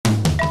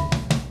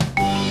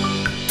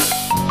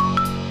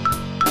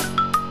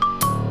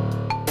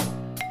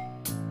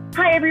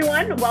Hi,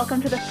 everyone.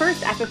 Welcome to the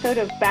first episode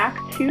of Back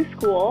to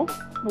School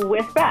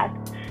with Beth.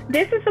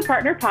 This is the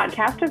partner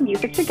podcast of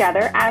Music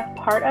Together as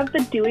part of the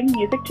Doing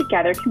Music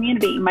Together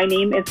community. My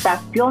name is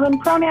Beth Buellman,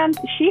 pronouns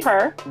she,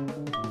 her.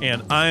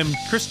 And I'm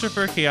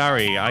Christopher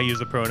Chiari. I use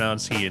the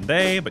pronouns he and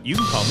they, but you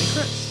can call me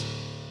Chris.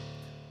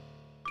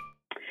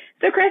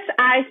 So, Chris,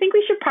 I think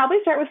we should probably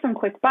start with some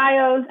quick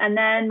bios, and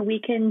then we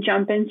can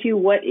jump into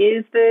what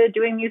is the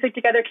Doing Music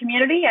Together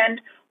community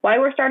and why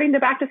we're starting the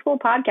Back to School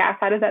podcast.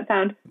 How does that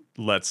sound?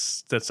 That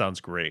sounds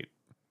great.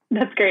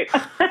 That's great.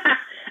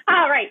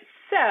 All right.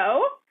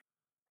 So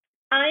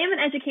I am an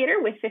educator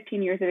with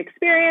 15 years of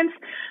experience.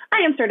 I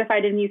am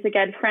certified in music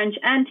ed, French,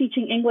 and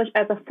teaching English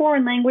as a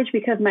foreign language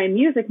because my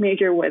music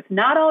major was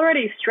not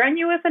already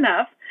strenuous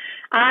enough.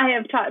 I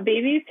have taught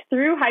babies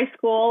through high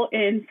school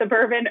in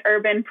suburban,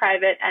 urban,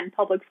 private, and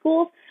public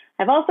schools.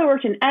 I've also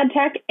worked in ed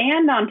tech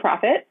and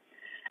nonprofit.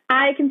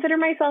 I consider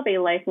myself a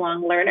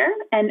lifelong learner,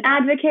 an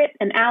advocate,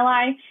 an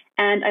ally,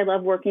 and I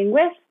love working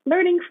with,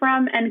 learning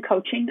from, and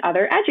coaching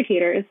other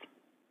educators.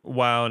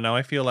 Wow, now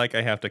I feel like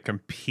I have to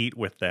compete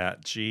with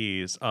that.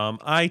 Jeez.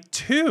 I,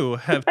 too,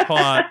 have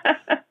taught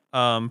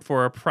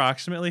for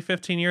approximately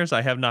 15 years.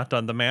 I have not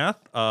done the math.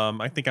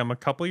 I think I'm a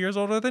couple years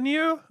older than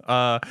you.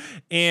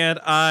 And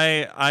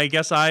I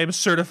guess I'm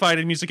certified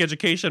in music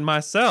education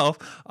myself.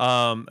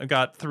 I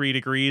got 3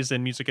 degrees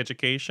in music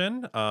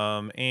education.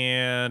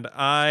 And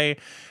I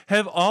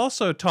have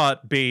also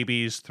taught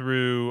babies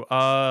through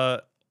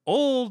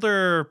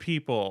older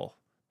people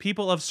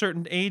of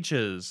certain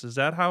ages. Is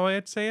that how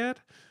I'd say it?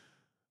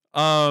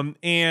 And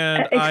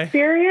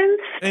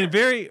experience and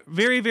very,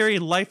 very, very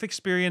life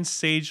experience,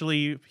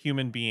 sagely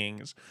human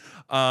beings.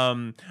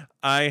 I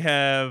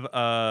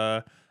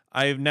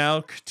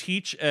now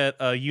teach at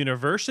a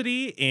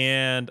university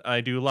and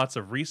I do lots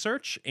of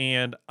research,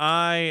 and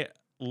I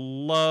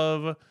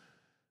love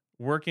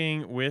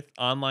working with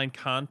online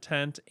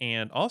content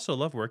and also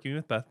love working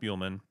with Beth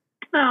Buellman.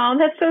 Oh,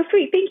 that's so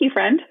sweet. Thank you,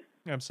 friend.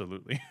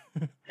 Absolutely.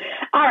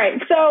 All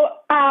right. So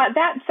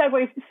that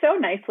segues so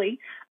nicely.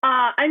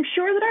 I'm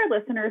sure that our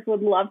listeners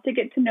would love to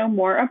get to know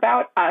more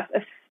about us,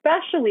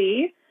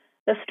 especially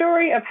the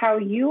story of how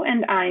you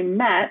and I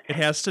met. It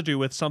has to do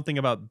with something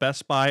about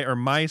Best Buy or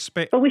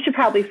MySpace. But we should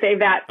probably save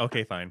that.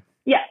 Okay, fine.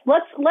 Yeah,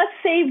 let's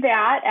save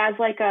that as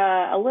like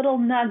a little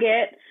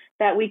nugget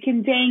that we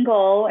can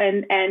dangle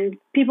and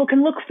people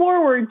can look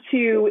forward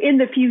to in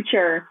the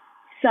future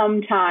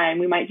sometime.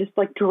 We might just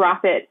like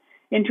drop it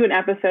into an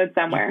episode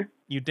somewhere.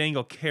 You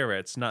dangle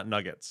carrots, not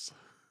nuggets.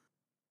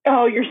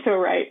 Oh, you're so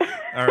right.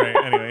 All right,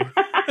 anyway.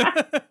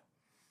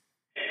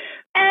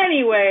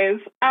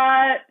 Anyways,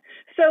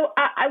 so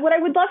what I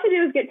would love to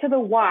do is get to the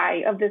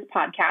why of this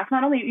podcast.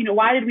 Not only,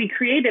 why did we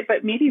create it,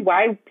 but maybe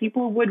why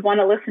people would want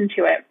to listen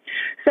to it.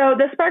 So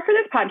the spark for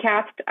this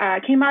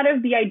podcast came out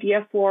of the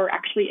idea for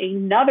actually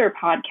another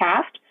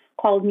podcast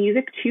called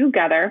Music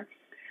Together.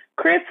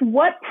 Chris,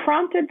 what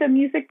prompted the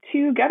Music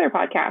Together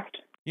podcast?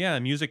 Yeah,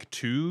 Music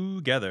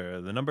Together,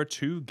 the number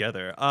 2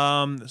 together.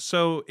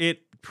 So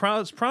it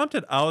was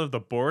prompted out of the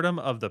boredom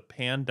of the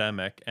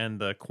pandemic and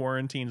the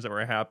quarantines that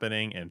were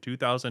happening in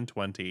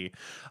 2020.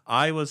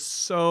 I was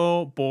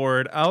so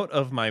bored out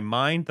of my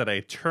mind that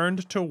I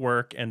turned to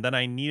work, and then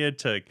I needed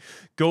to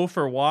go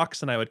for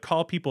walks, and I would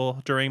call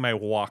people during my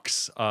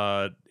walks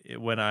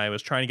when I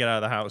was trying to get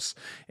out of the house.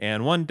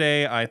 And one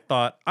day I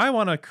thought, I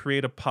want to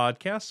create a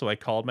podcast. So I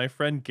called my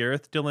friend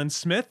Gareth Dillon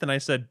Smith and I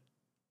said,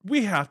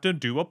 we have to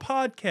do a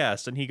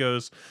podcast. And he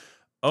goes,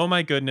 oh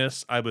my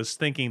goodness, I was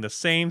thinking the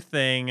same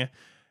thing.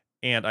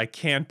 And I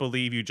can't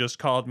believe you just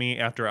called me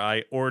after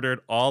I ordered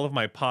all of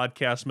my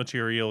podcast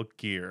material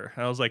gear.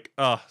 And I was like,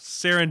 oh,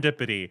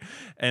 serendipity.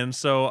 And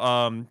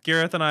so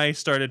Gareth and I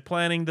started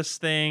planning this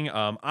thing.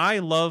 I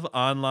love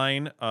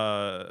online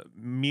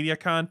media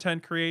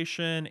content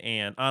creation,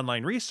 and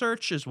online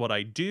research is what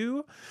I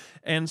do.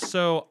 And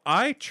so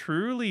I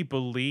truly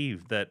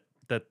believe that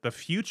the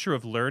future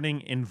of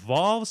learning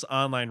involves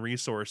online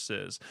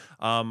resources.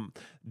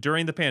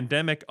 During the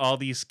pandemic, all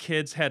these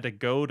kids had to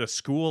go to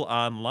school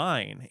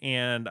online.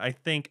 And I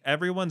think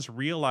everyone's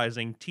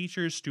realizing,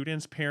 teachers,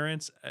 students,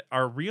 parents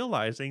are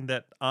realizing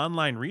that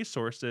online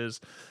resources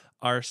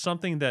are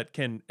something that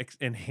can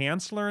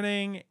enhance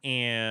learning.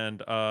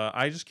 And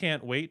I just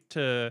can't wait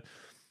to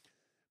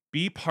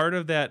be part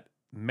of that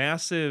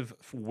massive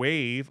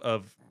wave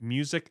of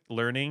music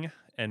learning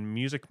and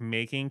music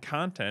making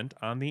content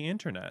on the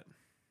internet.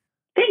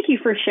 Thank you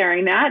for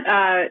sharing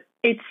that.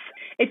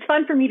 It's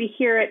fun for me to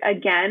hear it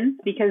again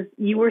because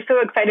you were so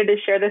excited to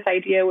share this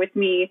idea with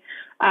me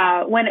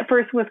when it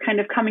first was kind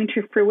of coming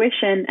to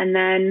fruition, and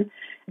then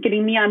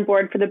getting me on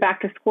board for the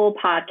Back to School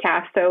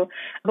podcast. So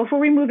before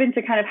we move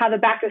into kind of how the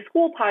Back to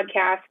School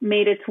podcast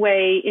made its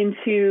way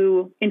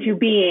into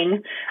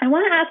being, I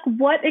want to ask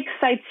what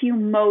excites you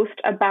most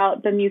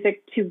about the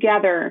Music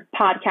Together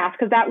podcast,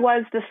 because that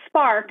was the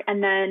spark,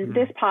 and then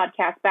this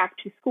podcast, Back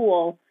to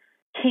School,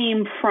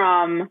 came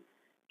from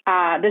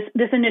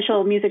this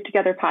initial Music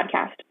Together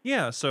podcast?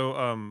 Yeah.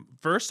 So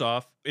first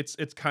off,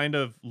 it's kind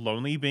of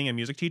lonely being a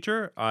music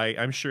teacher.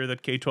 I'm sure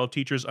that K-12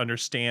 teachers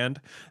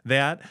understand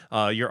that.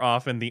 You're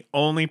often the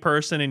only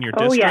person in your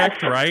Oh, yes.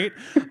 district, right?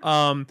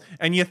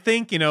 And you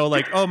think,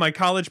 like, oh, my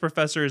college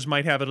professors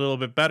might have it a little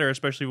bit better,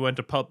 especially if we went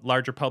to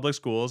larger public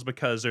schools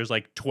because there's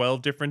like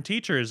 12 different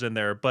teachers in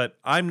there. But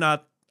I'm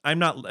not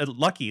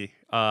lucky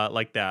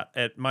like that.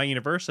 At my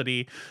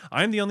university,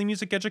 I'm the only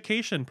music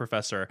education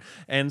professor.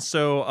 And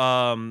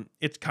so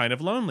it's kind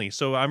of lonely.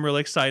 So I'm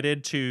really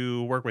excited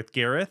to work with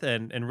Gareth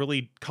and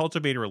really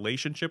cultivate a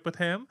relationship with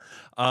him.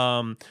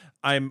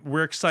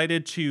 We're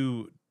excited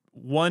to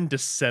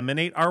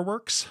disseminate our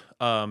works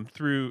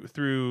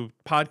through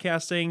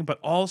podcasting, but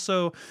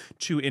also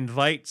to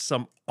invite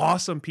some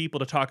awesome people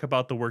to talk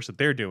about the works that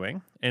they're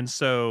doing. And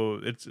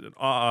so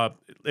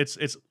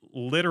it's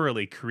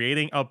literally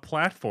creating a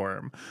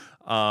platform.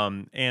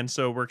 And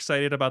so we're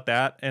excited about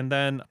that. And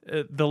then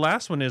the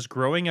last one is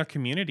growing a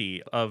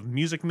community of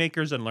music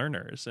makers and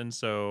learners. And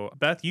so,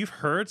 Beth, you've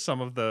heard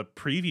some of the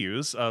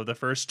previews of the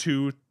first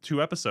two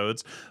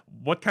episodes.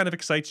 What kind of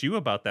excites you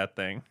about that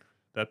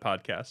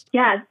podcast?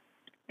 Yeah.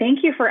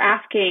 Thank you for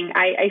asking.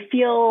 I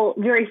feel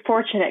very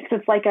fortunate because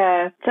it's like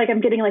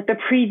I'm getting like the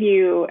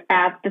preview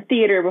at the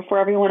theater before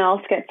everyone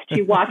else gets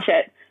to watch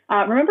it.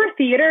 Remember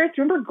theaters?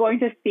 Remember going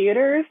to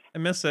theaters? I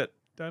miss it.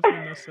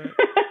 Definitely miss it.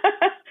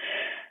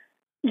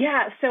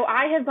 Yeah, so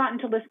I have gotten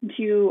to listen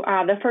to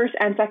the first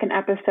and second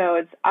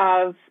episodes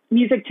of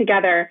Music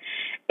Together,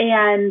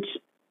 and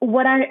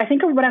what I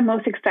think of what I'm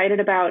most excited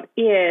about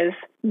is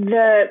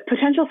the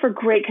potential for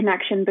great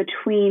connection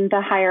between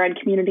the higher ed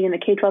community and the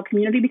K-12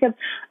 community, because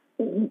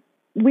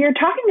we're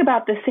talking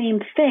about the same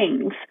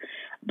things,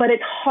 but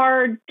it's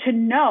hard to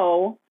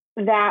know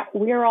that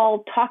we're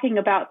all talking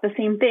about the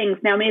same things.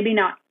 Now, maybe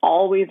not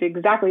always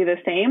exactly the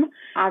same.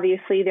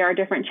 Obviously, there are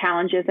different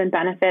challenges and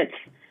benefits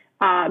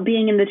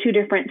being in the two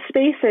different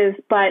spaces,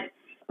 but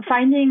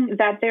finding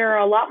that there are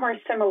a lot more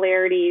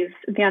similarities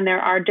than there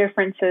are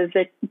differences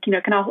that, can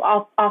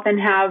often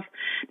have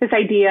this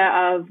idea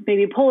of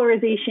maybe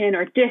polarization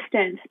or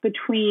distance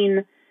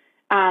between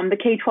the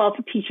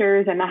K-12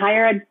 teachers and the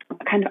higher ed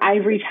kind of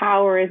ivory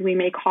tower, as we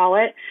may call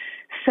it.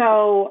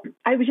 So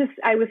I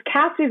was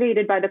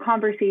captivated by the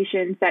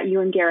conversations that you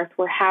and Gareth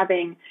were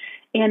having,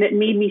 and it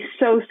made me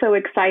so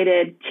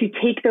excited to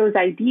take those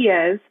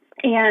ideas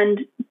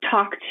and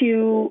talk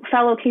to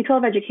fellow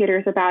K-12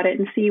 educators about it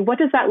and see what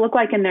does that look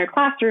like in their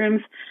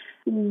classrooms,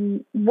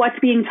 what's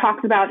being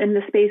talked about in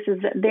the spaces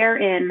that they're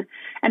in,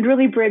 and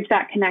really bridge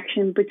that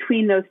connection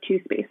between those two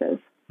spaces.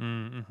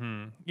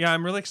 Mm-hmm. Yeah,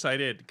 I'm really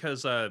excited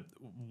because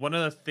one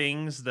of the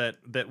things that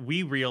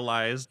we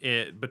realized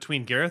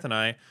between Gareth and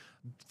I,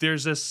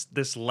 there's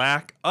this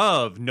lack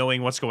of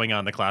knowing what's going on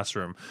in the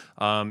classroom.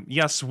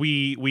 Yes,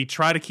 we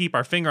try to keep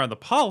our finger on the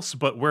pulse,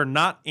 but we're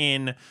not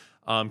in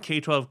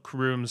K-12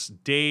 rooms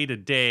day to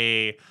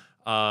day,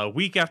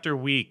 week after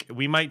week.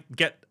 We might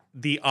get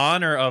the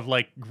honor of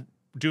like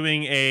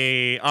doing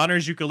a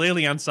honors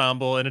ukulele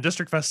ensemble in a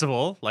district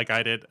festival like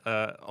I did.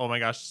 Oh my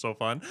gosh, so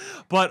fun.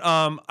 But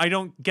I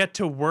don't get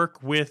to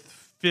work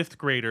with fifth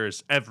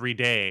graders every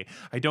day.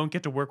 I don't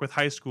get to work with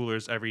high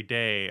schoolers every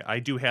day. I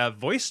do have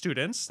voice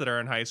students that are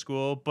in high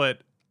school,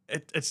 but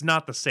it's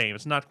not the same.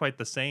 It's not quite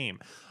the same.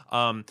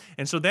 And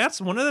so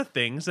that's one of the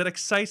things that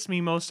excites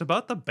me most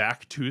about the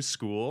Back to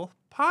School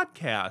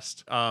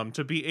podcast,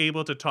 to be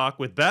able to talk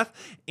with Beth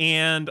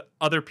and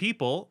other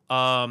people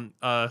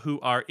who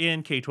are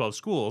in K-12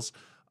 schools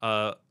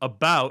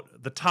about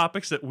the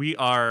topics that we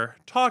are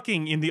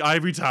talking in the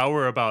ivory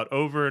tower about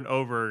over and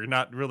over,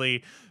 not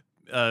really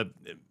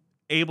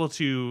able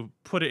to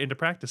put it into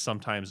practice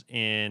sometimes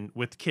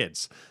with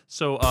kids.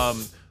 So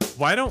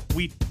why don't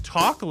we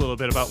talk a little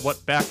bit about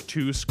what Back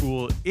to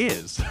School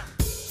is?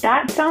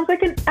 That sounds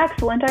like an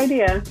excellent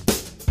idea.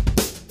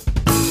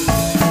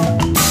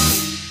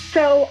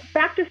 So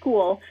Back to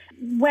School,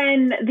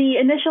 when the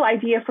initial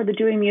idea for the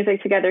Doing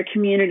Music Together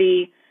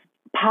community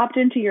popped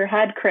into your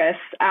head, Chris,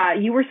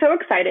 you were so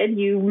excited.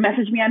 You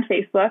messaged me on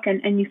Facebook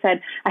and you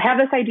said, I have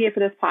this idea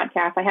for this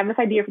podcast. I have this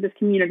idea for this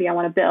community I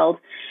want to build.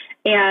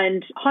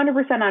 And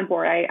 100% on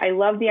board. I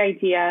love the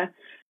idea.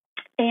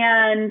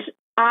 And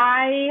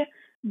I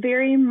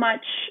very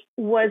much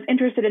was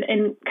interested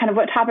in kind of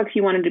what topics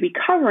you wanted to be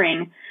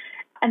covering.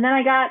 And then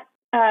I got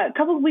a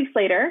couple of weeks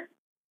later,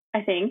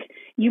 I think,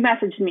 you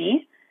messaged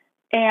me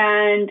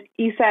and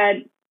you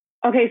said,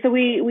 okay, so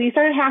we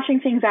started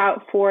hashing things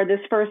out for this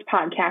first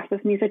podcast,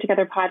 this Music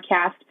Together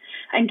podcast.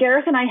 And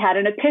Gareth and I had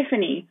an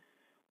epiphany.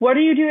 What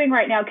are you doing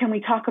right now? Can we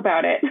talk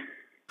about it?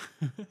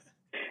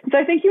 So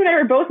I think you and I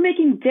were both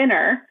making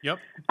dinner. Yep.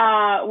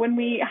 When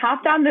we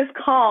hopped on this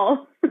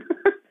call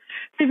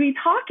to be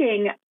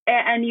talking,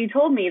 and you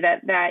told me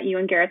that you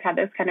and Gareth had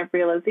this kind of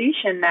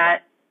realization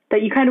that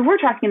you kind of were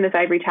talking in this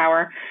ivory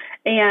tower,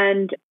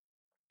 and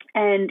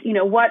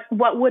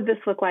what would this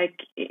look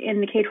like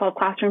in the K-12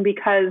 classroom,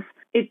 because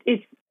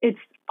it's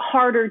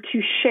harder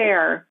to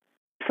share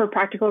for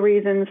practical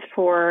reasons,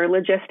 for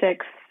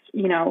logistics,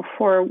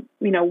 for,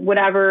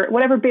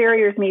 whatever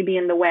barriers may be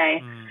in the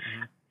way. Mm-hmm.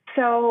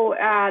 So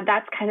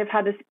that's kind of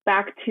how this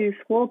Back to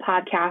School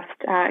podcast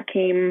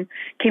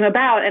came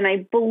about. And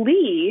I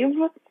believe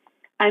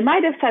I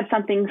might have said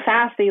something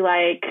sassy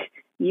like,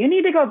 you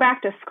need to go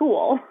back to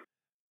school.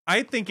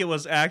 I think it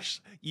was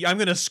actually, I'm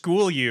going to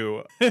school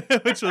you,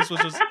 which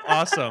was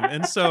awesome.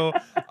 And so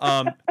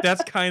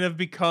that's kind of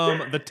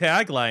become the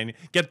tagline,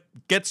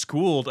 get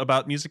schooled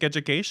about music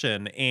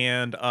education.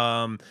 And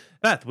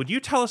Beth, would you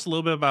tell us a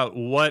little bit about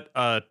what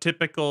a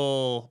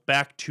typical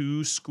Back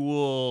to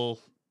School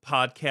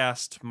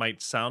podcast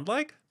might sound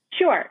like?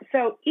 Sure.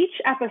 So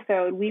each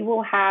episode, we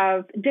will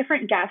have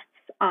different guests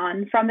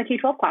on from the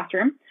K-12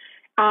 classroom.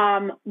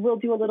 We'll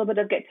do a little bit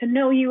of get to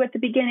know you at the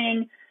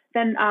beginning.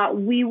 Then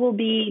we will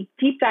be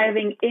deep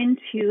diving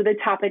into the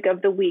topic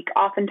of the week.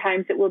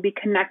 Oftentimes it will be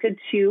connected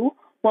to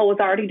what was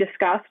already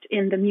discussed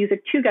in the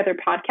Music Together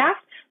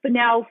podcast, but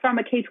now from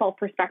a K-12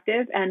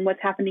 perspective and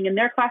what's happening in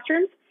their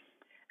classrooms.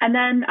 And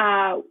then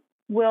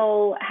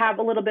we'll have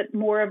a little bit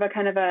more of a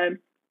kind of a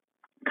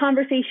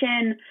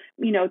conversation,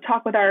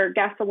 talk with our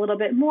guests a little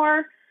bit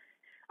more.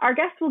 Our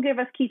guests will give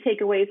us key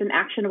takeaways and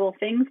actionable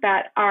things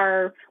that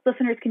our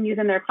listeners can use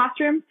in their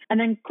classroom. And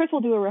then Chris will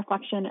do a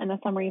reflection and a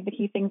summary of the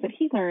key things that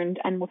he learned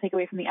and will take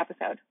away from the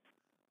episode.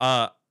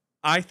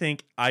 I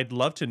think I'd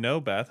love to know,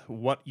 Beth,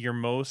 what you're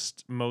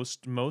most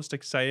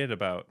excited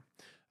about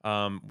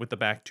with the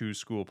Back to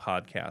School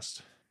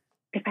podcast.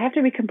 If I have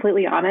to be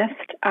completely honest,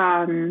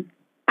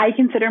 I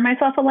consider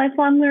myself a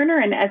lifelong learner.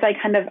 And as I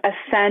kind of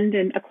ascend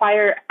and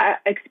acquire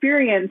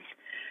experience,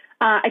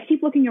 I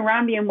keep looking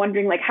around me and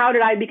wondering, like, how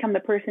did I become the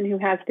person who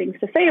has things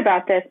to say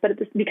about this? But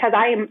it's because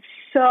I am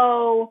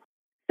so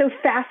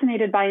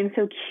fascinated by and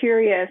so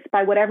curious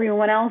by what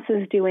everyone else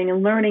is doing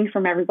and learning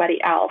from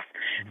everybody else.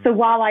 Mm-hmm. So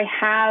while I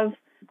have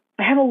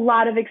a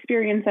lot of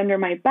experience under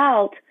my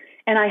belt,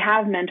 and I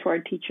have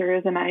mentored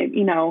teachers, and I,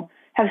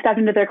 have stepped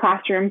into their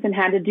classrooms and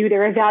had to do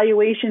their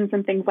evaluations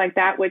and things like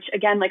that, which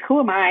again, like,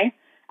 who am I?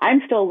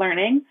 I'm still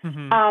learning.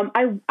 Mm-hmm.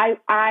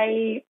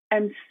 I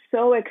am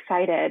so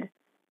excited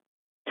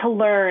to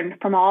learn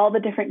from all the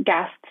different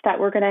guests that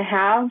we're going to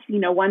have,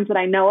 ones that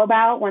I know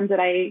about, ones that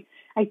I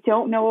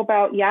don't know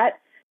about yet.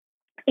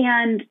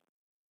 And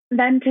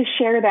then to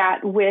share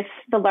that with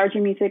the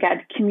larger music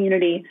ed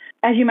community.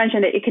 As you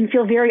mentioned, it can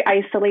feel very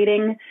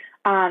isolating.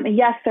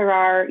 Yes, there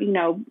are,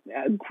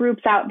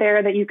 groups out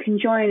there that you can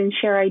join and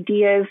share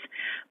ideas,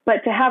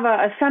 but to have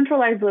a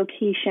centralized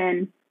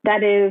location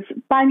that is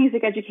by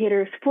music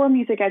educators, for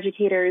music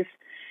educators,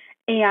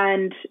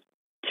 and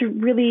to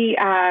really,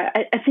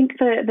 I think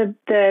the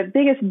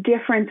biggest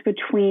difference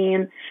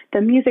between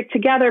the Music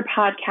Together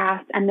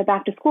podcast and the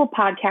Back to School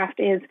podcast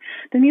is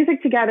the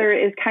Music Together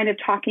is kind of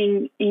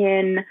talking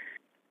in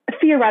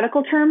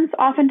theoretical terms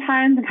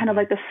oftentimes and kind of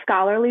like the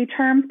scholarly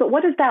terms, but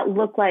what does that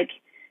look like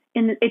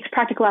in its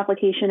practical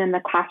application in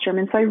the classroom?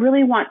 And so I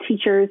really want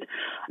teachers,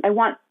 I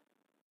want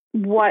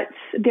what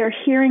they're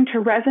hearing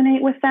to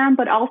resonate with them,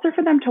 but also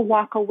for them to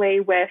walk away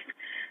with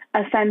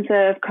a sense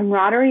of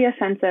camaraderie, a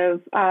sense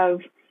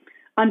of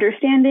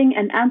understanding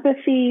and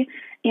empathy,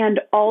 and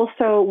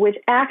also with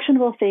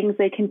actionable things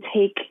they can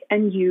take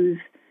and use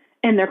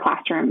in their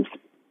classrooms.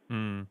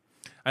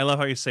 I love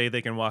how you say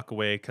they can walk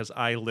away, because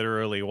I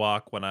literally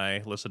walk when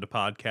I listen to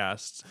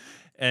podcasts.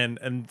 And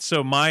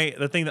so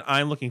the thing that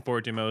I'm looking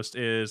forward to most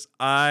is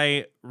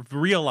I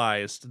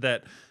realized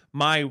that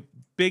my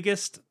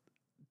biggest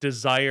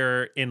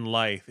desire in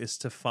life is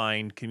to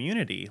find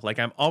community. Like,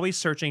 I'm always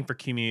searching for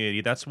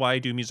community. That's why I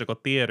do musical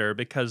theater,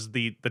 because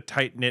the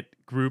tight-knit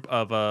group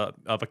of a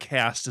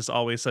cast is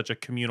always such a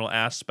communal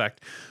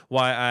aspect.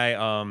 Why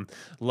I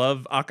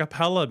love a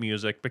cappella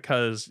music,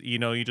 because you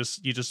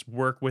just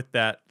work with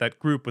that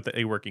group that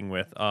you're working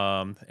with.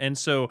 And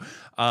so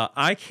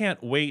I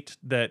can't wait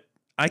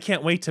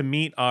to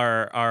meet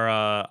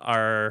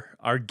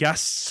our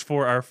guests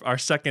for our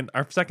second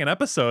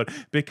episode,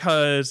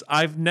 because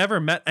I've never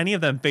met any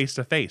of them face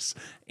to face,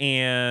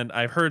 and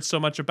I've heard so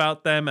much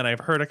about them, and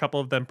I've heard a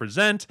couple of them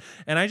present,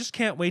 and I just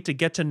can't wait to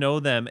get to know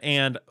them.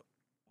 And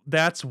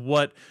that's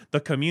what the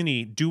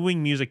community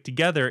doing music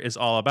together is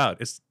all about.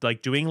 It's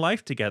like doing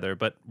life together,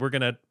 but we're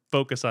gonna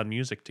focus on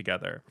music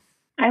together.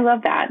 I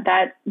love that.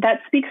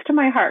 That speaks to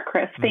my heart,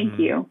 Chris. Thank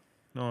you.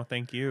 Oh,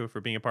 thank you for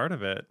being a part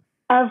of it.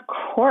 Of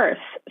course.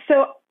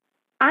 So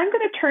I'm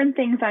going to turn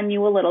things on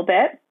you a little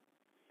bit,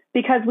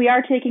 because we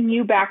are taking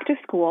you back to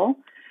school.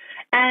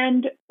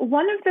 And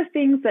one of the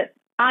things that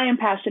I am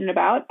passionate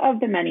about, of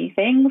the many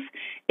things,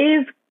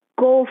 is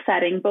goal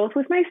setting, both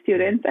with my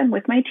students and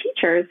with my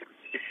teachers.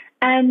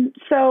 And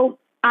so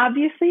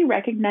obviously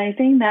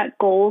recognizing that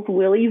goals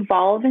will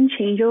evolve and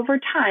change over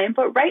time.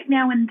 But right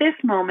now in this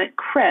moment,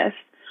 Chris,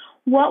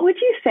 what would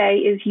you say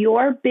is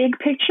your big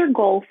picture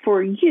goal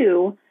for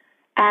you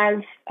as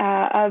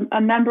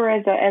a member,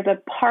 as a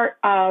part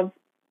of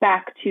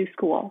Back to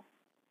School?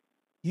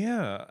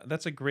 Yeah,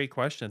 that's a great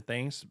question.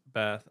 Thanks,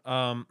 Beth.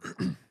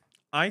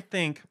 I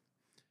think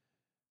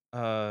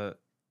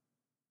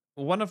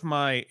One of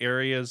my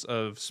areas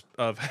of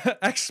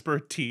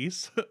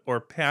expertise or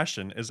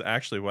passion is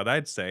actually what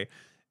I'd say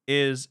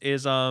is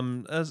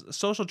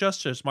social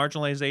justice,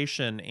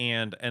 marginalization,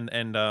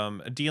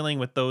 and dealing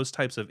with those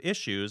types of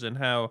issues, and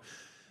how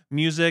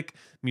music,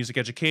 music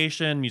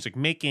education, music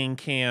making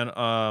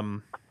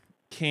can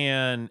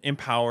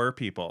empower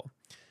people.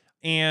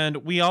 And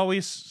we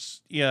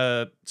always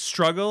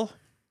struggle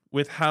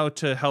with how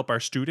to help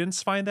our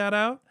students find that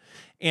out.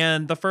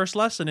 And the first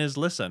lesson is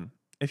listen.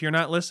 If you're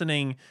not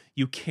listening,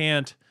 you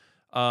can't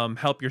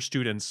help your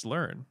students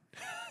learn,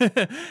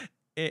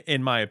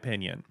 in my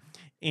opinion.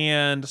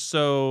 And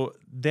so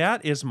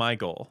that is my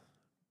goal,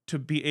 to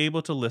be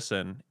able to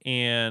listen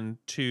and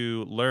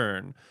to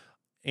learn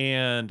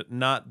and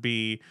not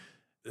be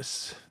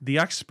the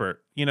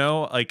expert,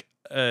 like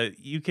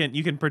you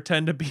can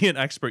pretend to be an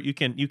expert. You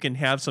can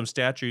have some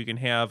stature, you can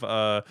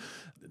have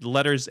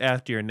letters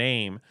after your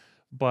name,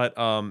 but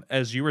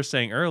as you were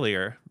saying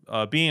earlier,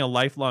 being a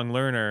lifelong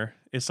learner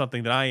is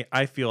something that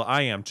I feel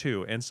I am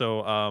too. And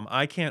so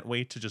I can't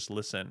wait to just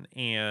listen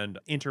and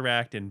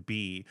interact and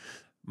be.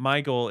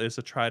 My goal is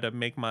to try to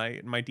make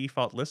my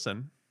default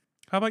listen.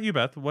 How about you,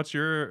 Beth? What's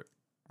your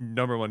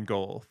number one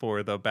goal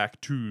for the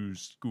Back to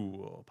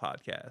School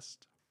podcast?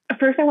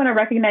 First, I want to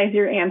recognize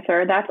your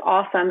answer. That's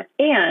awesome.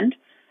 And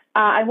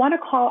I want to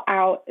call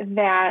out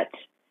that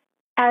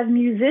as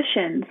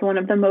musicians, one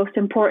of the most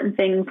important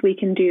things we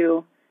can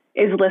do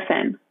is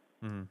listen.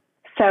 Mm,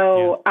 yeah.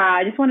 So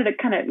I just wanted to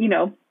kind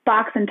of,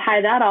 box and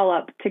tie that all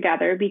up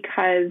together,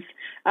 because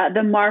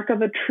the mark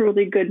of a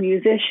truly good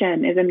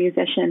musician is a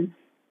musician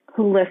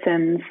who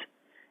listens.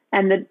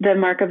 And the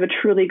mark of a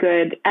truly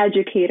good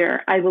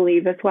educator, I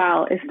believe, as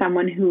well, is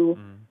someone who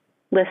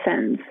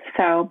listens.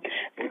 So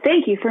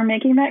thank you for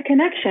making that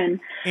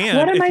connection.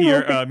 And if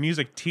you're a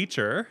music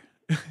teacher,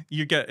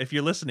 if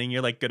you're listening,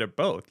 you're like good at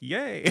both.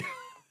 Yay.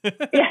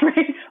 Yeah,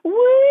 right.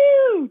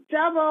 Woo!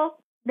 Double.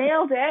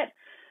 Nailed it.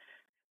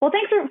 Well,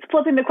 thanks for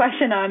flipping the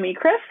question on me,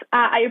 Chris.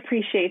 I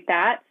appreciate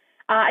that.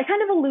 I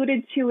kind of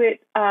alluded to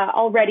it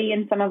already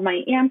in some of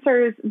my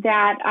answers,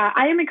 that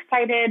I am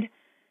excited.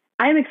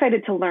 I am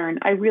excited to learn.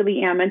 I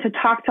really am. And to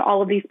talk to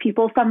all of these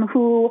people, some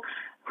whom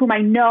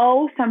I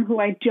know, some who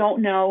I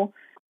don't know,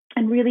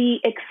 and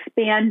really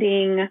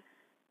expanding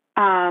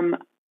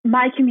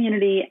my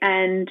community.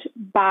 And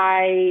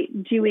by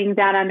doing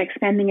that, I'm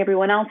expanding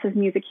everyone else's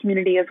music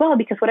community as well,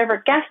 because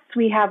whatever guests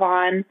we have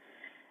on,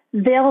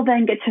 they'll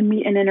then get to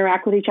meet and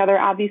interact with each other,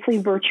 obviously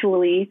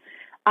virtually.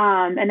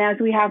 And as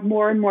we have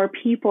more and more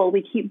people,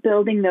 we keep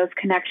building those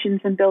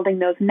connections and building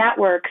those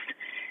networks.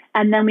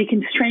 And then we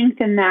can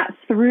strengthen that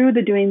through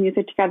the Doing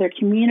Music Together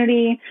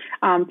community,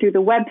 through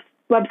the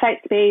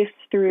website space,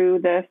 through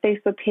the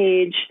Facebook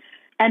page,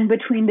 and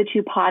between the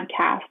two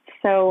podcasts.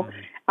 So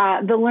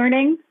the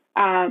learning,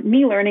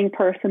 me learning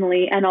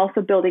personally, and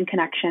also building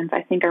connections,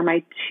 I think are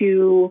my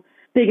two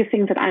biggest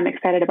things that I'm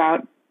excited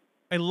about.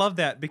 I love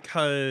that,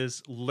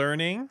 because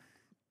learning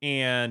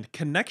and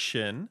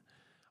connection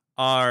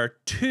are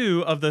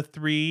two of the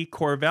three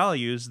core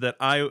values that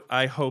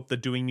I hope the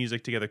Doing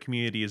Music Together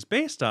community is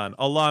based on,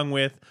 along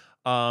with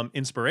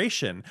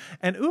inspiration.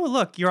 And ooh,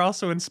 look, you're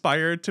also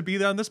inspired to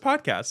be on this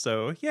podcast.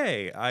 So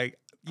yay.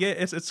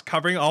 It's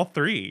covering all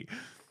three.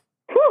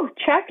 Whew,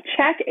 check,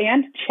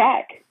 and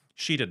check.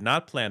 She did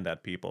not plan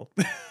that, people.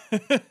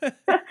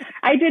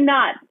 I did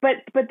not, but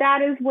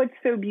that is what's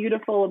so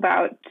beautiful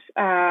about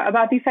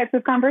these types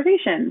of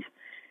conversations,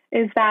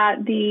 is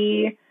that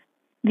the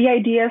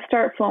ideas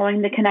start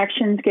flowing, the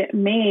connections get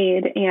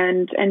made,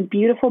 and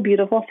beautiful,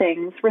 beautiful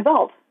things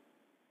result.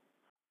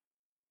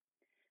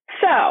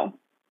 So,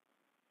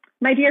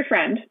 my dear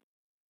friend,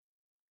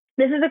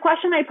 this is a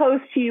question I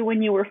posed to you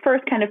when you were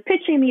first kind of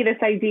pitching me this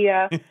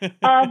idea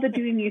of the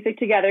Doing Music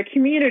Together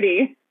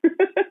community.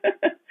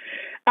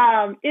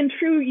 In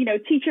true,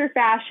 teacher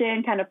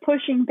fashion, kind of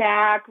pushing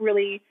back,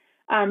 really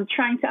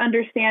trying to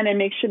understand and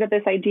make sure that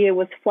this idea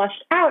was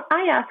fleshed out.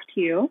 I asked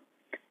you,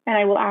 and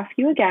I will ask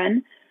you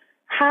again,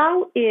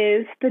 how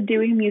is the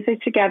Doing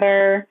Music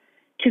Together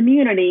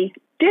community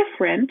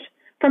different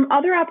from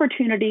other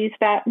opportunities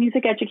that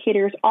music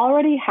educators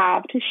already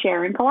have to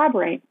share and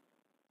collaborate?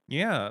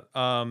 Yeah,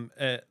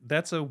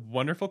 that's a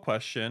wonderful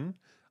question.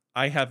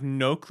 I have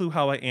no clue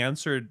how I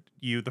answered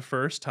you the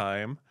first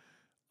time.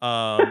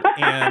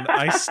 And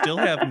I still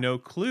have no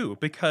clue,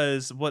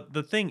 because what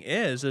the thing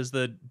is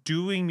the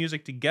Doing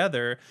Music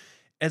Together,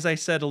 as I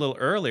said a little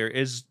earlier,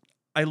 is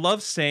I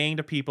love saying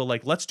to people,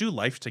 like, let's do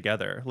life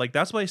together. Like,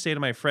 that's what I say to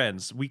my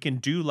friends. We can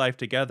do life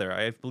together.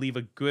 I believe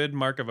a good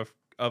mark of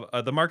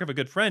the mark of a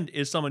good friend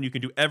is someone you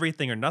can do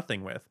everything or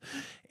nothing with,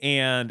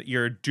 and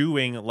you're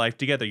doing life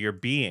together, you're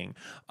being.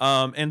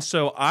 And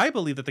so I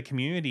believe that the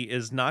community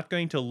is not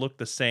going to look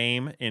the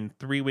same in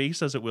 3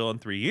 weeks as it will in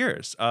 3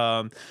 years.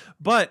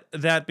 But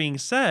that being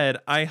said,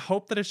 I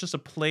hope that it's just a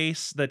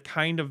place that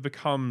kind of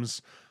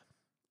becomes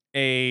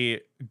a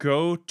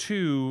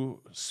go-to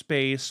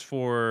space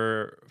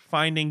for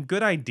finding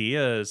good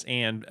ideas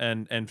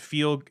and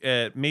feel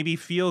maybe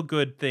feel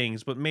good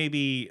things, but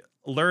maybe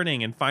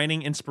learning and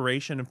finding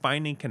inspiration and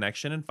finding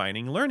connection and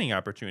finding learning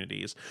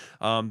opportunities.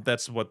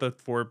 That's what the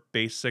four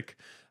basic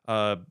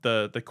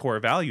the core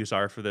values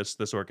are for this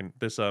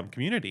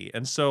community.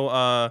 And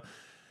so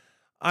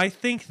I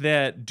think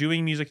that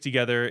doing music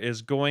together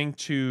is going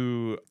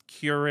to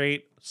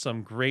curate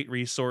some great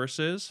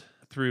resources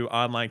through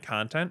online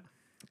content.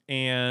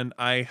 And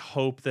I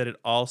hope that it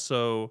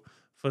also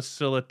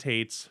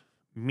facilitates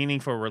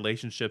meaningful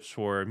relationships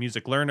for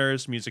music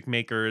learners, music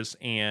makers,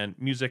 and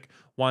music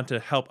want to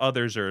help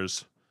othersers.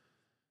 Is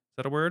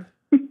that a word?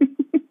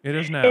 It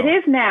is now. It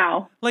is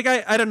now. Like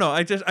I don't know.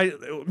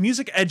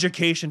 Music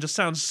education just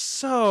sounds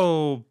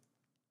so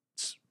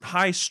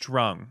high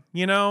strung,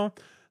 you know?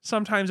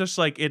 Sometimes it's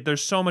like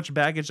there's so much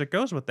baggage that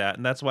goes with that,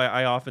 and that's why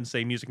I often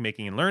say music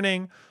making and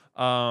learning.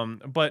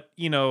 But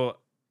you know,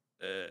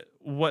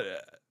 what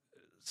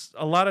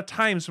a lot of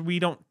times we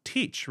don't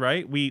teach,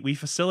 right? We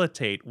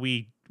facilitate.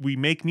 We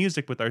make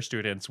music with our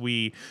students.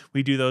 We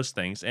do those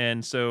things.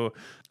 And so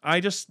I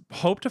just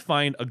hope to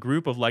find a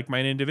group of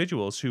like-minded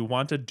individuals who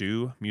want to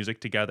do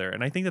music together.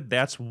 And I think that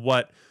that's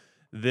what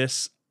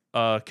this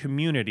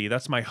community,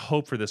 that's my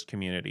hope for this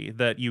community,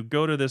 that you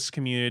go to this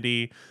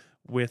community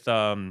with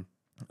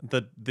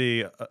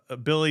the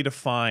ability to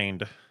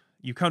find,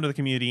 you come to the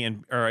community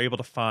and are able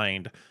to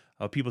find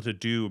people to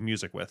do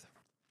music with.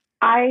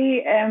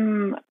 I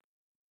am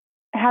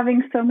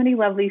having so many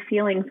lovely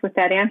feelings with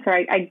that answer.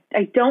 I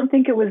don't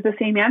think it was the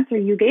same answer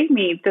you gave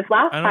me this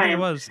last time. I don't think it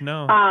was,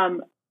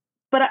 no.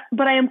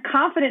 But I am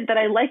confident that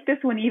I like this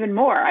one even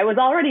more. I was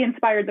already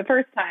inspired the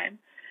first time,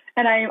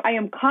 and I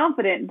am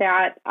confident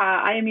that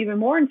I am even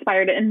more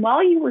inspired. And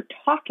while you were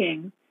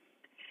talking,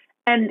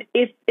 and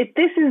if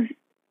this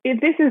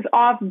is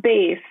off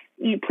base,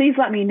 please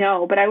let me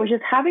know. But I was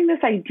just having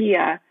this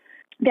idea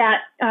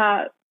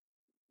that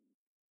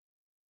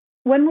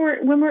when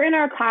we're in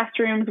our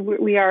classrooms,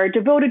 we are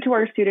devoted to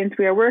our students.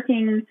 We are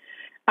working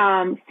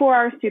for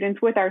our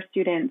students, with our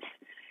students.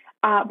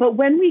 But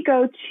when we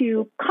go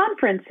to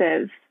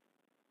conferences,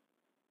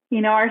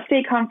 our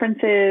state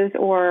conferences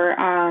or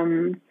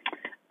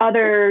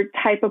other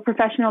type of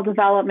professional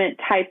development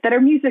type that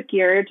are music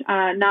geared,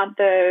 not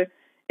the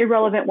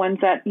irrelevant ones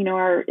that,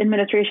 our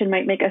administration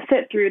might make us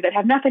sit through that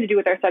have nothing to do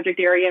with our subject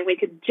area, and we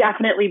could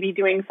definitely be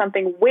doing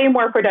something way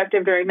more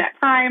productive during that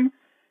time.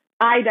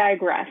 I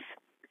digress.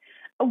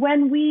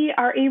 When we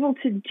are able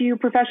to do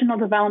professional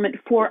development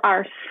for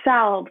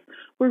ourselves,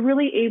 we're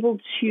really able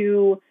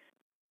to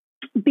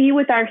be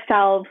with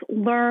ourselves,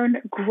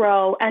 learn,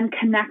 grow, and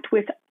connect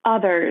with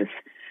others.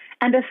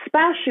 And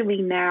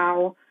especially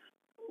now,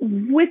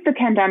 with the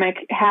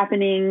pandemic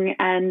happening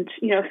and,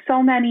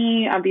 so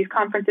many of these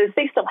conferences,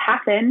 they still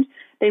happened,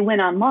 they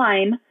went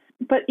online,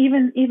 but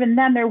even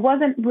then there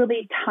wasn't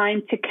really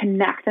time to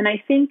connect. And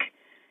I think,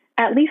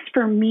 at least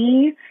for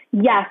me,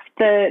 yes,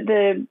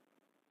 the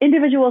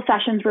individual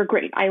sessions were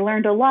great. I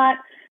learned a lot.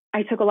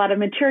 I took a lot of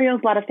materials,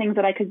 a lot of things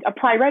that I could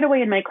apply right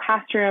away in my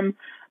classroom.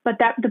 But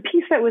that the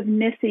piece that was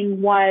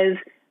missing was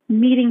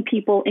meeting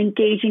people,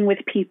 engaging with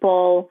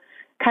people,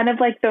 kind of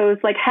like those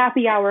like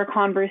happy hour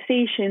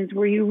conversations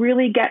where you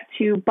really get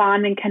to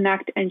bond and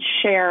connect and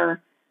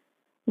share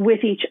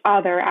with each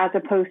other, as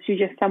opposed to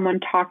just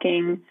someone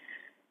talking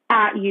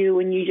at you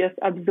and you just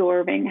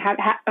absorbing,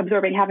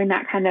 having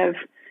that kind of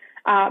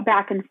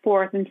back and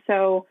forth. And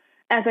so,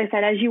 as I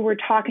said, as you were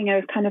talking, I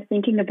was kind of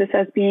thinking of this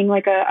as being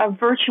like a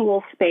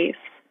virtual space,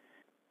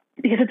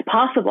 because it's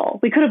possible.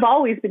 We could have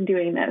always been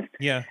doing this.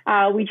 Yeah.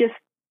 We just,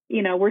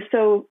 we're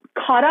so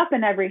caught up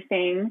in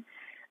everything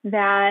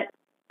that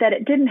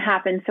it didn't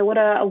happen. So what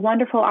a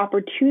wonderful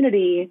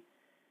opportunity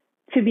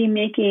to be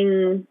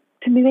making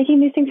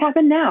these things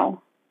happen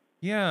now.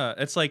 Yeah,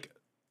 it's like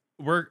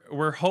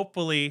we're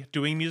hopefully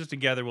doing music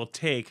together will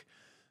take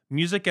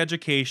music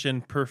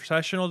education,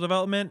 professional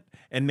development,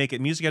 and make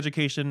it music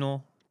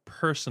educational,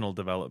 personal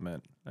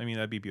development. I mean,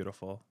 that'd be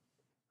beautiful.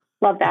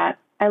 Love that.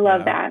 I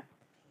love that.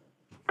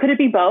 Could it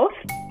be both?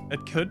 It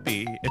could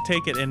be.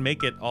 Take it and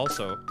make it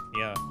also.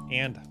 Yeah.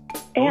 And.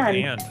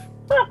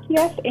 Oh,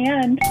 yes,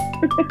 and.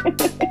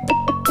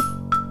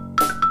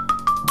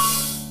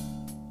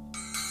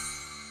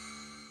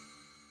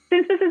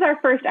 Since this is our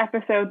first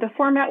episode, the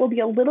format will be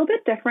a little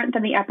bit different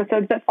than the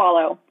episodes that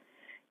follow.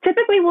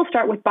 Typically, we'll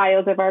start with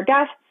bios of our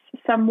guests,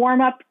 some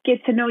warm-up,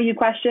 get-to-know-you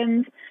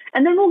questions,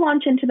 and then we'll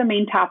launch into the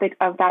main topic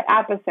of that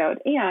episode.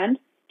 And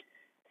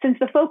since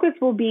the focus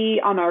will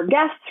be on our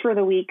guests for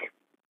the week,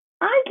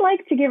 I'd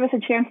like to give us a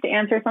chance to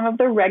answer some of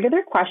the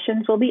regular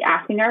questions we'll be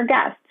asking our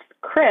guests.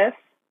 Chris,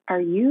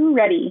 are you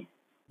ready?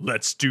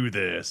 Let's do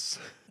this.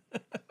 So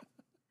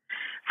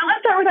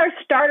let's start with our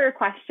starter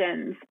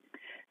questions.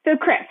 So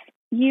Chris,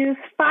 use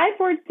 5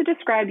 words to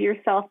describe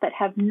yourself that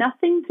have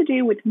nothing to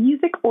do with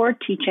music or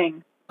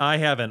teaching. I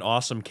have an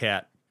awesome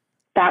cat.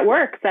 That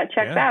works. That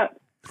checks out.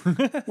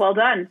 Well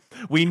done.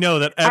 We know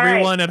that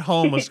everyone at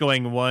home was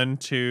going 1,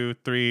 2,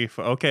 3,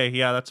 4. Okay,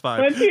 yeah, that's 5.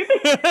 1, 2,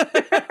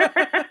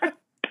 3.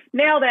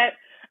 Nailed it.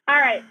 All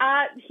right.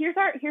 Here's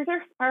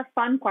our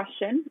fun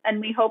question, and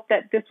we hope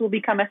that this will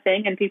become a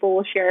thing and people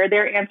will share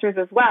their answers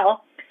as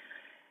well.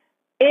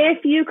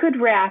 If you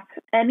could wrap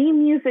any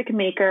music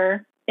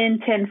maker in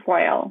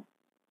tinfoil,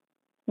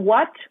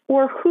 what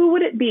or who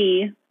would it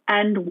be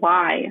and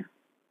why?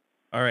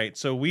 All right,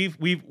 so we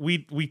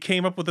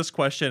came up with this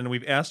question and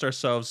we've asked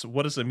ourselves,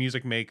 what is a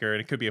music maker? And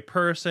it could be a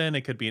person,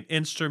 it could be an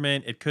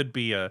instrument, it could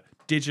be a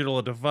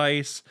digital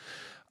device.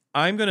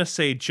 I'm gonna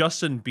say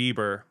Justin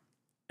Bieber,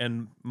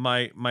 and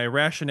my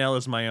rationale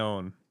is my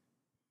own.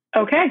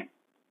 Okay.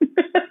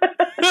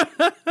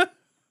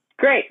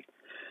 Great.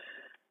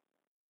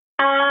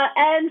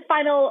 And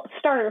final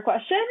starter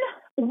question.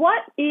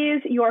 What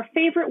is your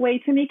favorite way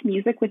to make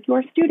music with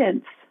your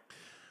students?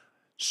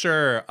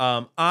 Sure.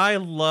 I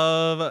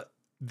love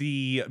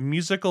the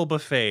musical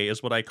buffet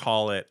is what I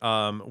call it,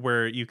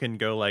 where you can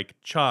go like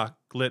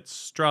chocolate,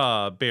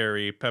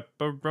 strawberry,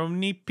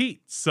 pepperoni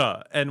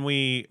pizza, and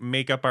we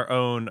make up our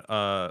own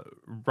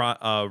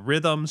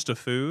rhythms to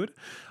food.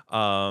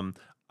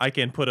 I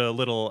can put a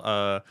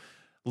little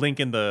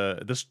link in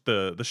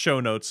the show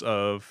notes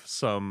of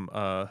some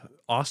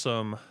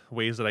awesome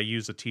ways that I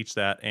use to teach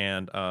that,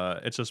 and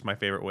it's just my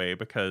favorite way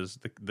because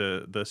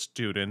the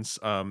students,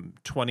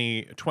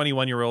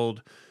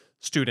 21-year-old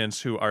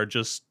students who are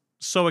just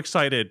so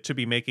excited to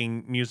be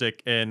making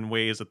music in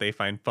ways that they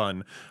find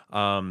fun,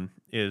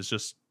 is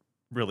just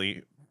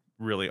really,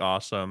 really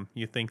awesome.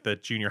 You think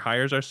that junior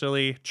hires are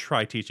silly?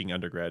 Try teaching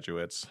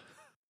undergraduates.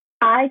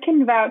 I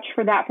can vouch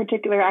for that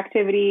particular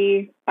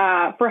activity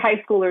for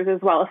high schoolers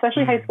as well,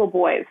 especially high school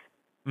boys.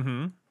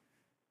 Mm-hmm.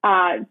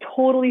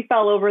 Totally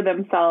fell over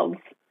themselves.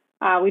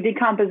 We did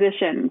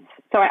compositions,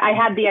 so I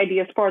had the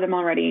ideas for them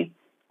already,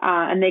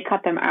 and they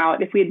cut them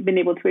out. If we had been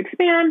able to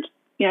expand,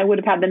 I would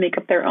have had them make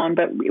up their own.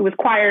 But it was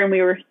choir, and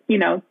we were,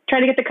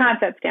 trying to get the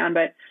concepts down.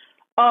 But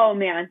oh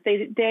man,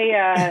 they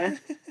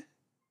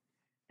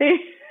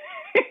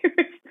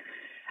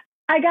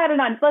I got it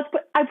on.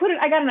 I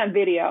got it on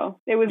video.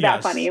 It was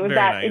that funny. It was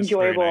that nice,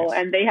 enjoyable,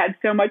 and they had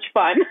so much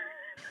fun.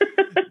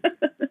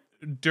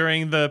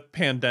 During the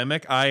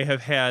pandemic, I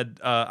have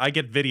had I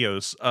get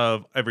videos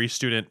of every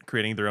student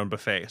creating their own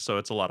buffet, so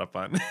it's a lot of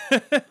fun.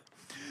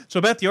 So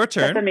Beth, your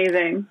turn. That's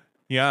amazing.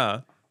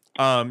 Yeah,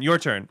 your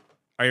turn.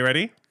 Are you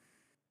ready?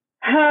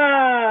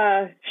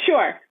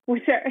 Sure.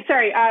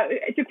 Sorry.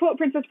 To quote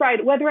Princess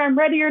Bride, whether I'm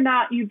ready or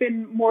not, you've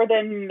been more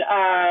than.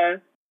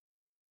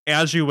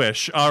 As you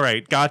wish. All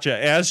right. Gotcha.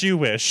 As you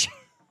wish.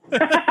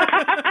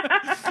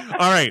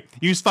 All right.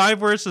 Use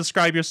 5 words to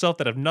describe yourself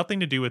that have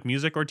nothing to do with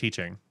music or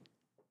teaching.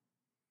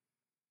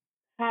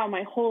 Oh,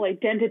 my whole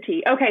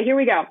identity. Okay, here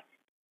we go.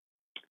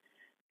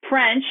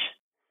 French.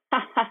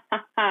 Ha ha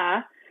ha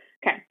ha.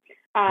 Okay.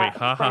 Wait,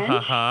 ha ha ha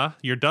ha.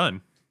 You're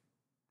done.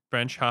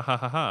 French, ha ha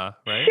ha ha,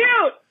 right?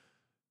 Shoot!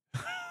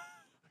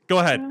 Go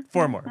ahead.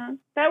 4 more.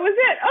 That was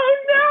it. Oh,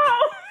 no!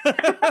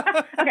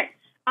 Okay.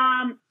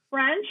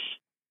 French.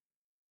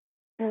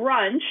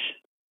 Brunch.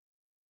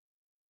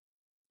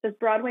 Does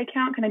Broadway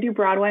count? Can I do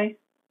Broadway?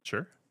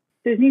 Sure.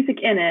 There's music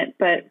in it,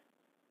 but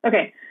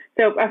okay.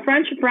 So a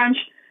French brunch,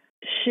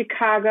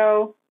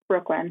 Chicago,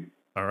 Brooklyn.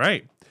 All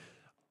right.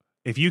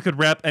 If you could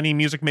wrap any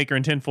music maker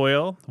in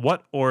tinfoil,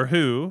 what or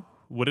who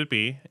would it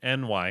be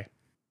and why?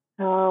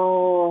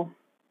 Oh,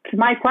 it's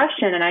my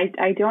question, and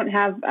I don't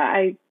have.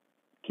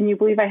 Can you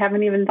believe I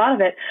haven't even thought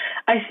of it?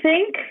 I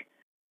think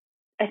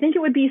it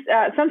would be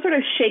some sort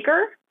of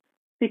shaker,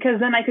 because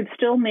then I could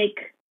still make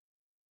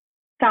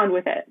sound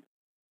with it.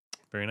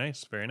 Very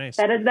nice. Very nice.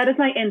 That is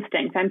my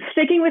instinct. I'm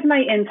sticking with my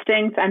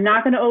instincts. I'm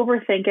not going to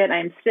overthink it.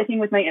 I'm sticking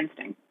with my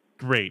instinct.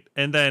 Great.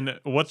 And then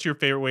what's your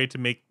favorite way to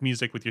make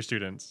music with your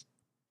students?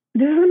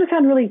 This is going to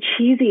sound really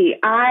cheesy.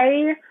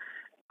 I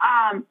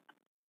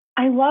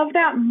love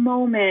that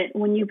moment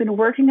when you've been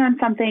working on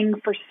something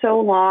for so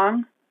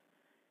long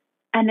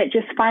and it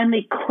just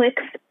finally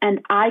clicks and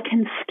I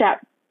can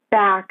step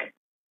back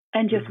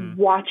and just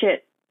watch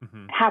it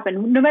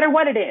happen, no matter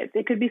what it is.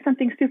 It could be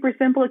something super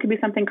simple. It could be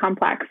something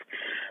complex.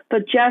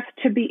 But just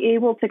to be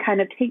able to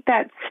kind of take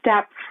that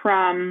step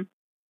from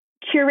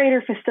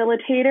curator,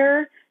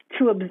 facilitator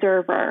to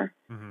observer,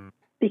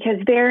 because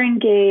they're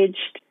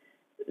engaged,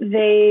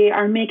 they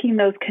are making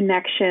those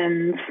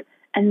connections,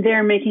 and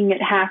they're making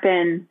it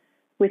happen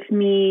with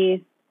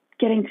me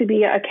getting to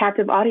be a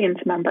captive audience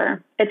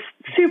member. It's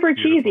super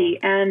cheesy,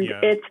 and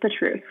it's the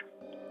truth.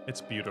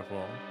 It's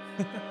beautiful.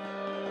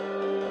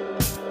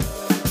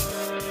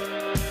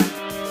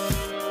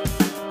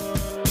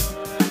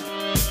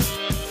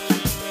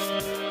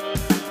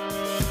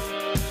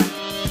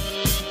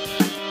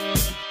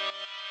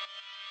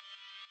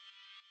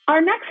 Our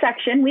next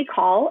section we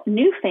call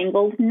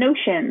Newfangled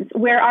Notions,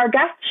 where our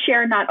guests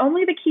share not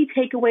only the key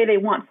takeaway they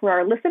want for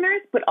our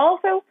listeners, but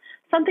also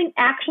something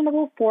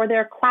actionable for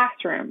their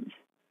classrooms.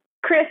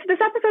 Chris, this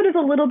episode is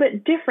a little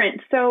bit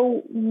different,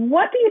 so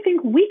what do you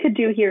think we could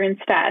do here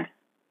instead?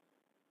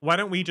 Why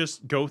don't we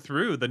just go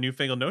through the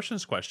Newfangled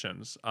Notions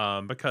questions?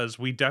 Because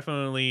we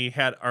definitely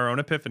had our own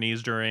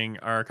epiphanies during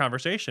our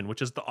conversation,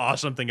 which is the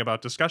awesome thing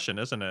about discussion,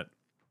 isn't it?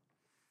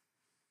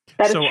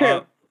 That is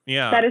true.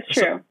 Yeah, that is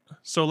true.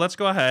 So let's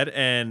go ahead.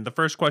 And the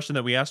first question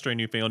that we asked during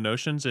Newfangled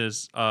Notions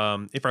is,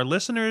 if our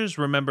listeners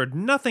remembered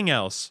nothing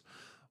else,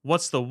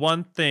 what's the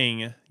one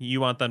thing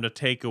you want them to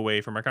take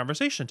away from our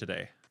conversation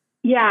today?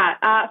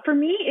 Yeah, for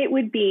me, it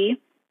would be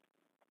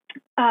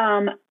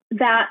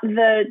that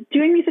the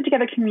Doing Music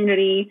Together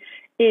community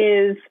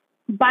is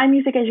by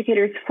music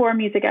educators for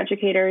music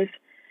educators.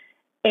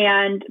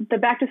 And the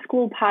Back to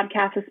School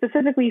podcast is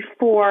specifically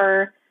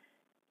for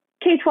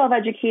K-12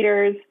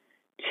 educators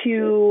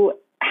to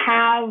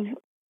have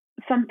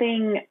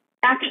something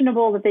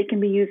actionable that they can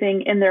be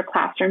using in their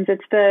classrooms.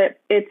 It's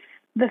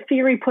the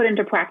theory put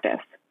into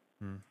practice.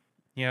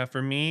 Yeah,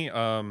 for me,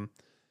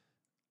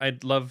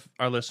 I'd love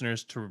our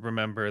listeners to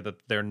remember that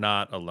they're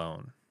not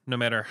alone. No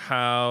matter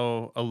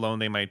how alone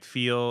they might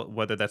feel,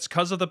 whether that's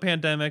because of the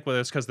pandemic, whether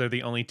it's because they're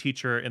the only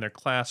teacher in their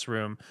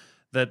classroom,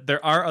 that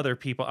there are other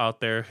people out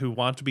there who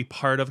want to be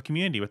part of a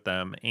community with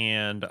them.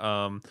 And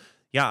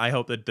yeah, I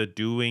hope that the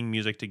Doing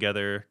Music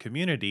Together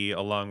community,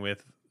 along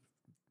with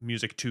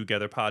Music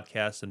Together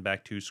podcast and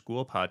Back to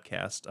School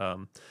podcast,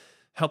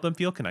 help them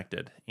feel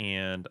connected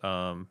and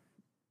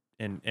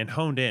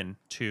honed in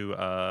to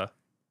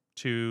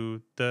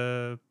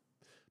the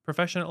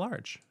profession at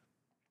large.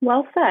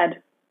 Well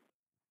said.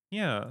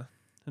 Yeah.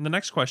 And the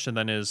next question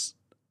then is,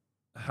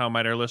 how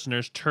might our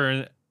listeners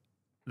turn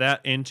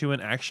that into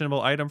an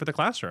actionable item for the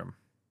classroom?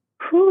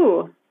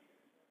 Whew.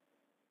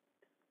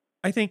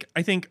 I think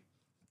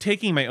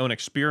taking my own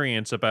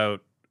experience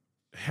about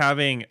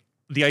having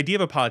the idea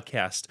of a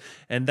podcast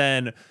and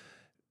then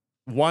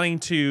wanting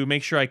to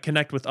make sure I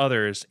connect with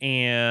others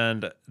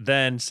and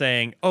then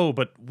saying, oh,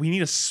 but we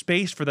need a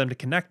space for them to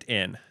connect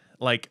in.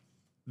 Like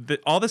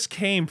all this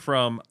came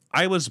from,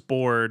 I was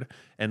bored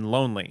and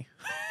lonely.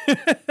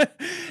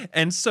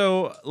 And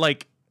so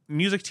like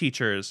music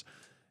teachers,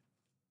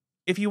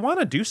 if you want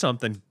to do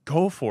something,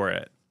 go for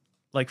it.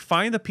 Like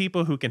find the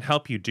people who can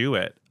help you do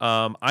it.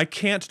 I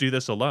can't do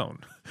this alone.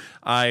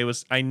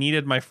 I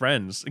needed my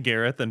friends,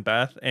 Gareth and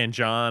Beth and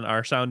John,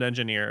 our sound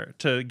engineer,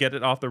 to get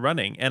it off the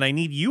running. And I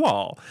need you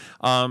all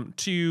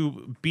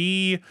to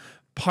be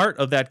part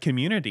of that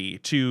community,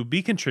 to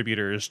be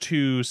contributors,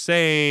 to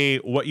say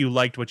what you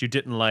liked, what you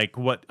didn't like,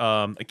 what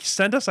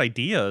send us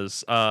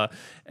ideas,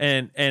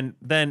 and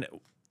then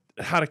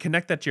how to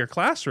connect that to your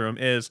classroom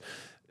is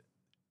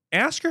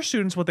ask your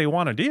students what they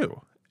want to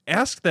do.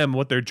 Ask them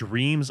what their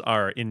dreams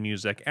are in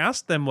music.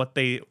 Ask them what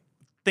they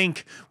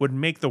think would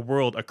make the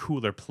world a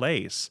cooler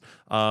place.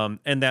 And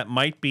that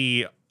might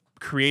be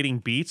creating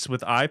beats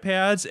with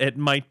iPads. It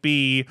might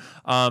be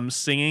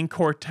singing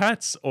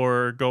quartets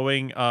or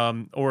going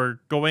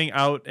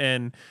out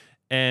and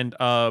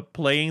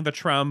playing the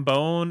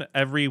trombone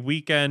every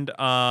weekend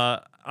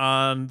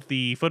on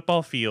the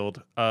football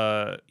field,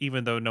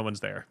 even though no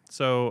one's there.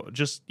 So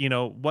just,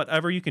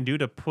 whatever you can do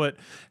to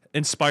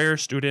inspire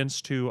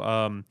students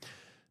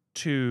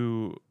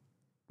to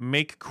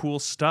make cool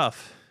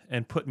stuff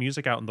and put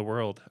music out in the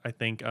world. I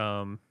think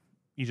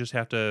you just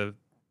have to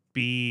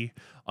be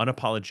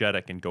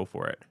unapologetic and go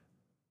for it.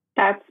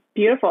 That's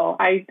beautiful.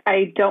 I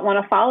don't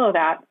want to follow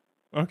that.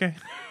 Okay.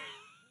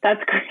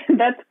 That's great.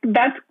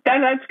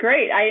 That's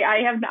great.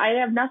 I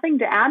have nothing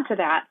to add to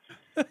that.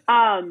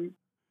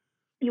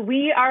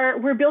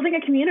 We're building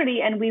a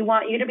community and we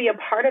want you to be a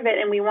part of it,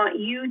 and we want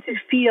you to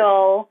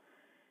feel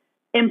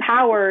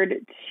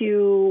empowered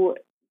to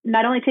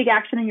not only take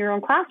action in your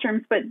own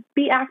classrooms, but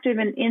be active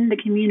in the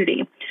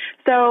community.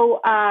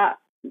 So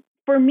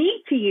for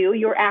me to you,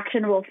 your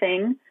actionable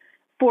thing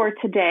for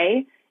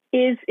today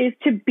is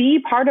to be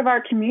part of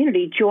our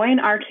community, join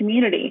our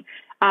community.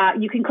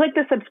 You can click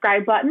the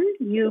subscribe button.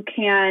 You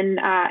can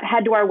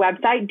head to our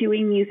website,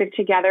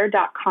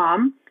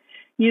 doingmusictogether.com.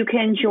 You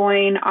can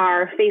join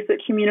our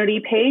Facebook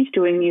community page,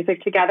 Doing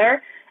Music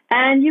Together,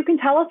 and you can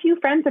tell a few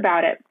friends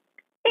about it.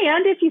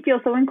 And if you feel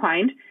so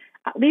inclined,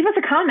 leave us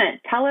a comment.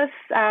 Tell us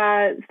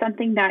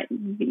something that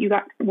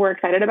were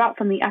excited about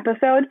from the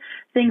episode,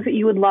 things that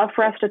you would love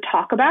for us to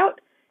talk about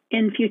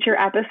in future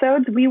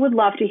episodes. We would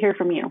love to hear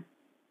from you.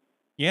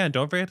 Yeah, and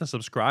don't forget to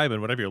subscribe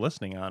and whatever you're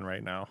listening on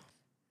right now.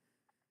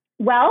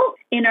 Well,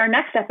 in our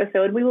next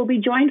episode, we will be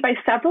joined by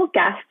several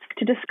guests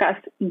to discuss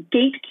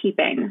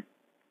gatekeeping.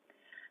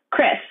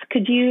 Chris,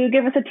 could you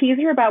give us a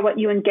teaser about what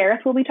you and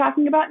Gareth will be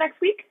talking about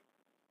next week?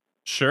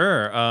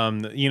 Sure.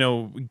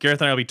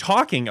 Gareth and I will be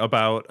talking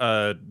about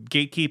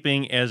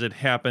gatekeeping as it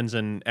happens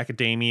in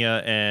academia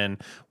and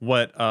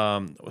what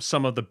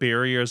some of the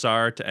barriers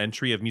are to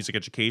entry of music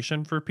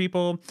education for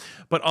people,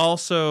 but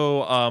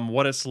also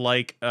what it's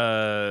like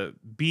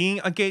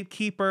being a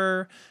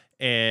gatekeeper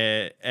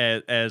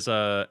as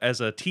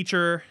a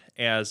teacher,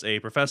 as a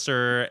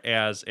professor,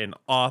 as an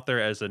author,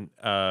 as an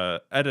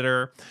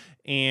editor.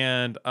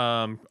 And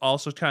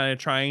also kind of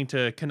trying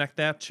to connect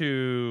that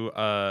to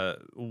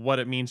what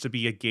it means to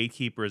be a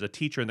gatekeeper as a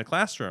teacher in the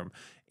classroom,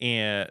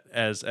 and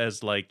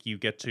as like you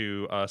get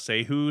to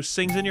say who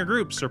sings in your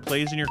groups or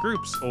plays in your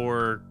groups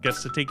or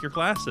gets to take your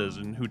classes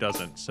and who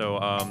doesn't. So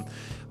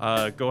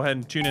go ahead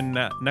and tune in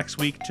next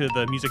week to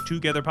the Music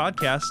Together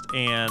podcast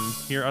and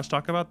hear us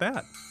talk about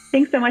that.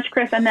 Thanks so much,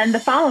 Chris. And then the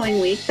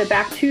following week, the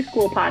Back to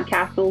School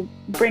podcast will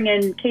bring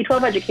in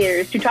K-12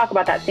 educators to talk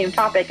about that same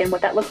topic and what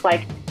that looks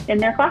like in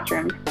their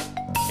classrooms.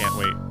 Can't can't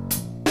wait.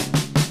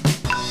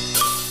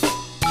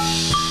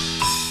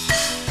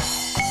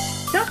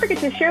 Don't forget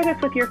to share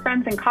this with your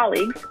friends and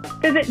colleagues.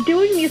 Visit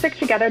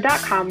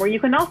doingmusictogether.com, where you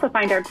can also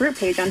find our group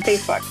page on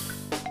Facebook.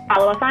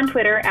 Follow us on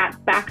Twitter at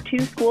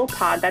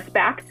Back2SchoolPod. That's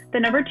back, the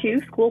number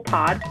 2, School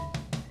Pod.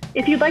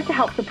 If you'd like to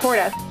help support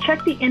us,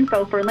 check the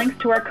info for links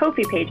to our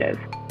Ko-fi pages.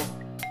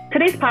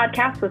 Today's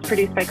podcast was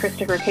produced by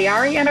Christopher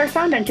Kayari, and our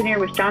sound engineer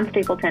was John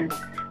Stapleton.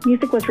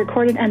 Music was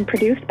recorded and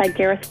produced by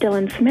Gareth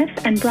Dillon Smith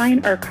and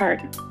Brian Urquhart.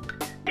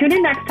 Tune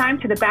in next time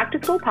to the Back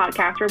to School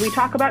podcast, where we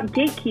talk about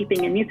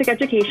gatekeeping in music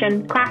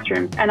education,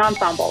 classrooms, and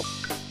ensembles.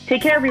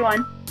 Take care,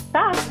 everyone.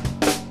 Bye.